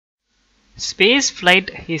Space flight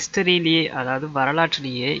ஹிஸ்டரியிலேயே அதாவது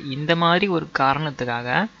வரலாற்றிலேயே இந்த மாதிரி ஒரு காரணத்துக்காக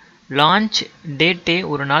லான்ச் டேட்டே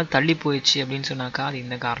ஒரு நாள் தள்ளி போயிடுச்சு அப்படின்னு சொன்னாக்கா அது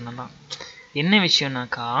இந்த காரணம் தான். என்ன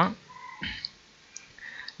விஷயம்னாக்கா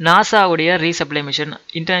நாசாவுடைய resupply mission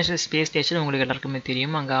international space station உங்களுக்கு எல்லாருக்குமே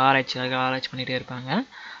தெரியும். அங்கே ஆராய்ச்சி பண்ணிகிட்டே இருப்பாங்க.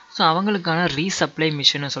 ஸோ அவங்களுக்கான ரீசப்ளை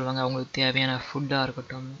மிஷன்னு சொல்லுவாங்க. அவங்களுக்கு தேவையான ஃபுட்டாக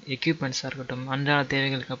இருக்கட்டும், எக்யூப்மெண்ட்ஸாக இருக்கட்டும், அன்றாட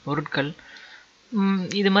தேவைகளுக்கு பொருட்கள்,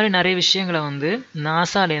 இது மாதிரி நிறைய விஷயங்களை வந்து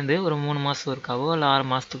நாசாலேருந்து ஒரு 3 மாதத்துக்கு ஒருக்காவோ இல்லை 6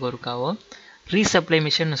 மாதத்துக்கு ஒருக்காவோ ரீசப்ளை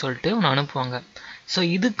மிஷன் சொல்லிட்டு ஒன்று அனுப்புவாங்க. ஸோ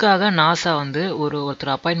இதுக்காக நாசா வந்து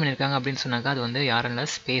ஒருத்தர் அப்பாயின்ட் பண்ணியிருக்காங்க அப்படின்னு சொன்னாக்கா அது வந்து யாரும் இல்லை,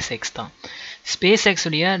 ஸ்பேஸ் எக்ஸ் தான். ஸ்பேஸ்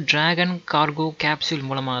எக்ஸுடைய டிராகன் கார்கோ கேப்சூல்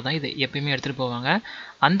மூலமாக தான் இது எப்பயுமே எடுத்துகிட்டு போவாங்க.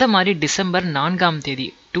 அந்த மாதிரி டிசம்பர் 4ஆம் தேதி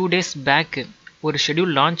 2 days பேக்கு ஒரு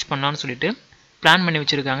ஷெடியூல் லான்ச் பண்ணலான்னு சொல்லிட்டு பிளான் பண்ணி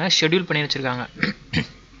வச்சுருக்காங்க, ஷெடியூல் பண்ணி வச்சுருக்காங்க.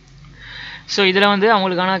 ஸோ இதில் வந்து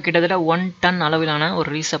அவங்களுக்கான கிட்டத்தட்ட 1 டன் அளவிலான ஒரு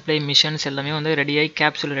ரீசப்ளை மிஷன்ஸ் எல்லாமே வந்து ரெடியாகி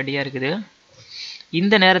கேப்சூல் ரெடியாக இருக்குது.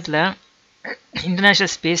 இந்த நேரத்தில்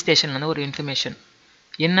இன்டர்நேஷ்னல் ஸ்பேஸ் ஸ்டேஷனில் வந்து ஒரு இன்ஃபர்மேஷன்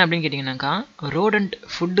என்ன அப்படின்னு கேட்டிங்கனாக்கா, ரோடண்ட்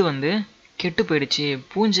ஃபுட்டு வந்து கெட்டு போயிடுச்சு,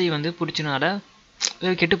 பூஞ்சை வந்து பிடிச்சனால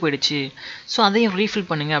கெட்டு போயிடுச்சு, ஸோ அதையும் ரீஃபில்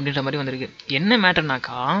பண்ணுங்க அப்படின்ற மாதிரி வந்திருக்கு. என்ன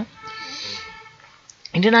மேட்டர்னாக்கா,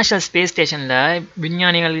 இன்டர்நேஷ்னல் ஸ்பேஸ் ஸ்டேஷனில்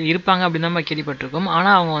விஞ்ஞானிகள் இருப்பாங்க அப்படின்னு தான் நம்ம கேள்விப்பட்டிருக்கோம்.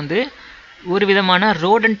 ஆனால் அவங்க வந்து ஒரு விதமான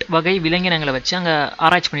ரோடண்ட் வகை விலங்கினங்களை வச்சு அங்கே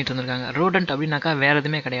ஆராய்ச்சி பண்ணிட்டு இருந்திருக்காங்க. ரோடண்ட் அப்படின்னாக்கா வேறு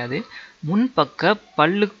எதுவுமே கிடையாது, முன்பக்க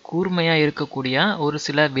பல்லு கூர்மையாக இருக்கக்கூடிய ஒரு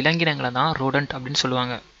சில விலங்கினங்களை தான் ரோடண்ட் அப்படின்னு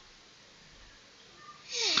சொல்லுவாங்க.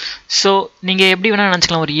 ஸோ நீங்கள் எப்படி வேணால்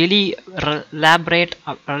நினச்சிக்கலாம், ஒரு எலி லேப்ரேட்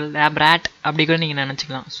அப்படி கூட நீங்கள்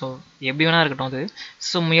நினச்சிக்கலாம். ஸோ எப்படி வேணால் இருக்கட்டும் அது.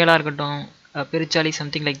 ஸோ முயலாக இருக்கட்டும், பெருச்சாலி,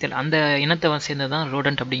 சம்திங் லைக் தட், அந்த இனத்தை சேர்ந்தது தான்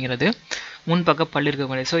ரோடண்ட் அப்படிங்கிறது, முன்பக்க பல்லு இருக்க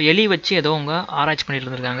முடியாது. ஸோ எலி வச்சு ஏதோ அவங்க ஆராய்ச்சி பண்ணிட்டு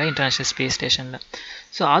இருந்திருக்காங்க இன்டர்நேஷ்னல் ஸ்பேஸ் ஸ்டேஷனில்.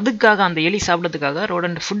 ஸோ அதுக்காக அந்த எலி சாப்பிட்றதுக்காக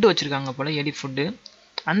ரோடண்ட் ஃபுட்டு வச்சுருக்காங்க போல், எலி ஃபுட்டு.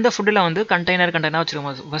 அந்த ஃபுட்டில் வந்து கண்டெய்னர்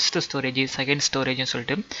வச்சுருக்காங்க, ஃபஸ்ட்டு ஸ்டோரேஜ், செகண்ட் ஸ்டோரேஜ்னு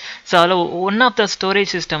சொல்லிட்டு. ஸோ அதில் one of the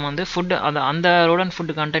storage system வந்து ஃபுட்டு அந்த ரோடண்ட்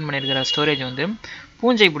ஃபுட்டு கண்டெயின் பண்ணியிருக்கிற ஸ்டோரேஜ் வந்து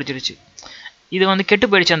பூஞ்சை பிடிச்சிருச்சு. இது வந்து கெட்டு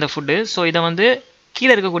போயிடுச்சு அந்த ஃபுட்டு. ஸோ இதை வந்து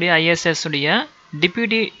கீழே இருக்கக்கூடிய ஐஎஸ்எஸ் உடைய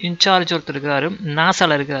டிப்யூட்டி இன்சார்ஜ் ஒருத்தர் இருக்கிறாரு,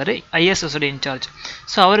 நாசாவில் இருக்கிறாரு, ஐஎஸ்எஸ் உடைய இன்சார்ஜ்.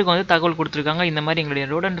 ஸோ அவருக்கு வந்து தகவல் கொடுத்துருக்காங்க, இந்த மாதிரி எங்களுடைய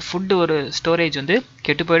ரோடண்ட் ஃபுட்டு ஒரு ஸ்டோரேஜ் வந்து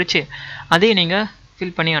கெட்டு போயிடுச்சு, அதையும் நீங்கள்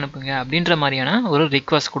ஃபில் பண்ணி அனுப்புங்க அப்படின்ற மாதிரியான ஒரு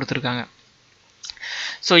ரிக்வஸ்ட் கொடுத்துருக்காங்க.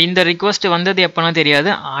 ஸோ இந்த ரிக்வஸ்ட் வந்தது எப்போனா தெரியாது.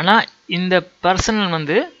 ஆனால் இந்த பர்சனல்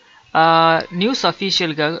வந்து நியூஸ்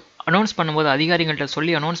அஃபீஷியலுக்காக அனௌன்ஸ் பண்ணும்போது அதிகாரிகள்கிட்ட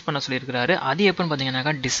சொல்லி அனௌன்ஸ் பண்ண சொல்லியிருக்கிறாரு. அது எப்போன்னு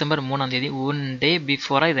பார்த்தீங்கன்னாக்கா டிசம்பர் 3ஆம் தேதி 1 day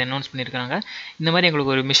பிஃபோராக இதை அனௌன்ஸ் பண்ணியிருக்காங்க. இந்த மாதிரி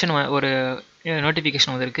எங்களுக்கு ஒரு மிஷன் ஒரு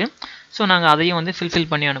நோட்டிஃபிகேஷன் வந்திருக்கு, ஸோ நாங்கள் அதையும் வந்து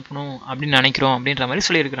ஃபில்ஃபில் பண்ணி அனுப்பணும் அப்படின்னு நினைக்கிறோம் அப்படின்ற மாதிரி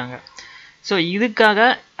சொல்லியிருக்கிறாங்க. ஸோ இதுக்காக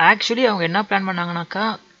ஆக்சுவலி அவங்க என்ன பிளான் பண்ணாங்கனாக்கா,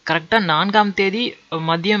 கரெக்டாக 4ஆம் தேதி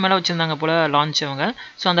மதியம் மேலே வச்சுருந்தாங்க போல் லான்ச் அவங்க.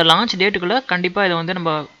 ஸோ அந்த லான்ச் டேட்டுக்குள்ளே கண்டிப்பாக இதை வந்து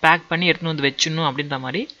நம்ம பேக் பண்ணி எடுத்துன்னு வந்து வச்சிடணும் அப்படின்ற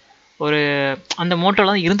மாதிரி ஒரு அந்த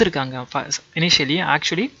மோட்டோவில் தான் இருந்திருக்காங்க இனிஷியலி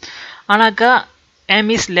ஆக்சுவலி. ஆனாக்கா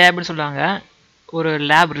ஏமிஸ் லேப்னு சொல்லுவாங்க, ஒரு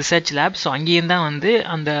லேப், ரிசர்ச் லேப். ஸோ அங்கேயும் தான் வந்து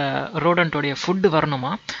அந்த ரோடண்ட்டோடைய ஃபுட்டு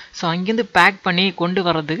வரணுமா. ஸோ அங்கேருந்து பேக் பண்ணி கொண்டு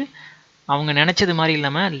வர்றதுக்கு அவங்க நினச்சது மாதிரி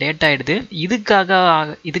இல்லாமல் லேட் ஆகிடுது.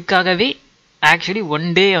 இதுக்காகவே ஆக்சுவலி 1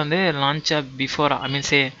 day வந்து லான்ச்சை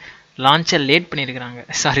பிஃபோராக லான்ச்சை லேட் பண்ணியிருக்கிறாங்க.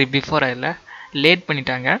 சாரி, பிஃபோராக இல்லை, லேட்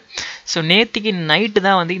பண்ணிட்டாங்க. ஸோ நேற்றுக்கு நைட்டு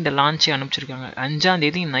தான் வந்து இந்த லான்ச்சை அனுப்பிச்சிருக்காங்க. 5ஆம்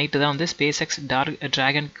தேதி நைட்டு தான் வந்து ஸ்பேஸ் எக்ஸ்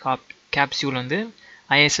டிராகன் கேப்சூல் வந்து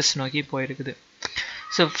ஐஎஸ்எஸ் நோக்கி போயிருக்குது.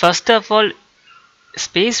 So first of all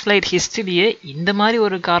space flight ஹிஸ்டரியே இந்த மாதிரி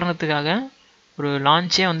ஒரு காரணத்துக்காக ஒரு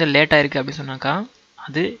லான்ச்சே வந்து லேட் ஆயிருக்கு அப்படின்னு சொன்னாக்கா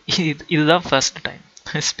இதுதான் first time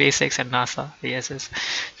space X and NASA ISS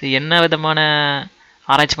என்ன விதமான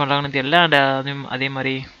ஆராய்ச்சி பண்ணுறாங்கன்னு தெரியல. அண்ட் அதே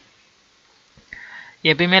மாதிரி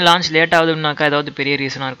எப்பயுமே லான்ச் லேட் ஆகுதுன்னாக்கா ஏதாவது பெரிய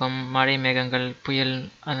ரீசனாக இருக்கும், மழை மேகங்கள், புயல்,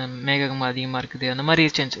 அந்த மேகம் அதிகமாக இருக்குது, அந்த மாதிரி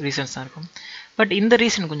ரீசன்ஸ் தான் இருக்கும். பட் இந்த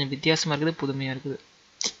ரீசன் கொஞ்சம் வித்தியாசமாக இருக்குது, புதுமையாக இருக்குது.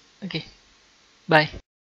 ஓகே, பாய்.